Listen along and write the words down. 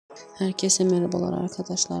Herkese merhabalar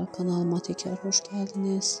arkadaşlar. Kanalıma tekrar hoş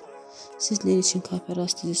geldiniz. Sizler için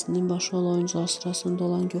Kalperas dizisinin başrol oyuncular sırasında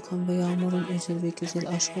olan Gökhan ve Yağmur'un özel ve güzel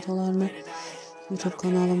aşk odalarını YouTube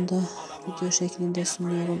kanalımda video şeklinde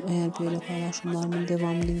sunuyorum. Eğer böyle paylaşımlarımın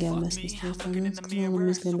devamının gelmesini istiyorsanız kanalımı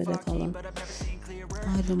izlemede kalın.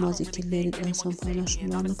 Ayrılmaz ikililerin en son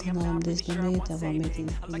paylaşımlarını kanalımda izlemeye devam edin.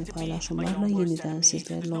 Yeni paylaşımlarla yeniden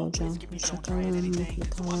sizlerle olacağım. Hoşçakalın, mutlu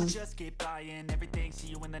kalın.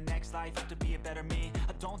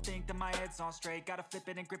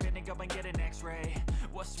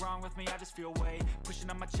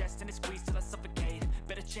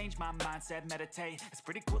 Better change my mindset, meditate. It's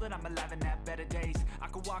pretty cool that I'm alive and have better days. I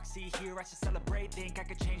could walk, see, hear, I should celebrate. Think I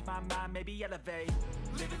could change my mind, maybe elevate.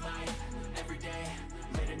 Living life, every day,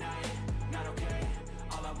 late at night, not okay.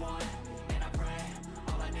 All I want, and I pray,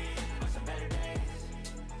 all I need are some better days.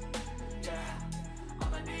 Yeah,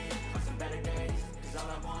 all I need are some better days. Cause all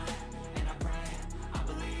I want, and I pray, I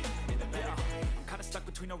believe in the better days. I'm kinda stuck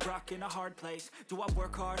between a rock and a hard place. Do I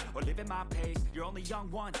work hard or live at my pace? You're only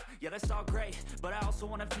young once, yeah that's all great, but I also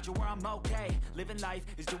want a future where I'm okay. Living life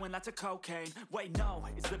is doing lots of cocaine. Wait no,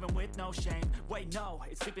 it's living with no shame. Wait no,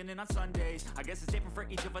 it's sleeping in on Sundays. I guess it's different for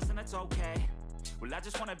each of us and that's okay. Well I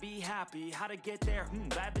just wanna be happy, how to get there?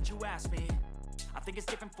 Glad that you asked me. I think it's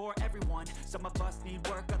different for everyone. Some of us need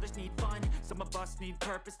work, others need fun. Some of us need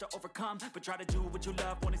purpose to overcome. But try to do what you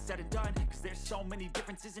love when it's said and done. Cause there's so many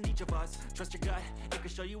differences in each of us. Trust your gut, it can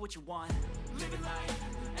show you what you want. Living life,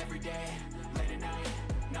 every day, late at night,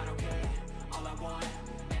 not okay. All I want,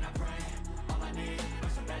 and I pray, all I need are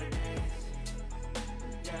some better days.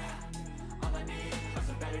 Yeah, all I need are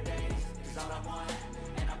some better days. Cause all I want,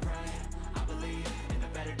 and I pray, I believe in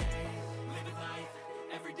the better days. Living life,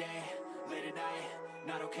 every day, late at night,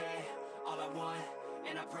 not okay. All I want,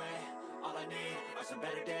 and I pray, all I need are some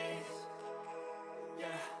better days. Yeah,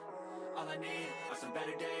 all I need are some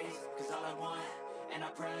better days. Cause all I want, and I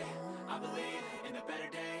pray, I believe in the better days.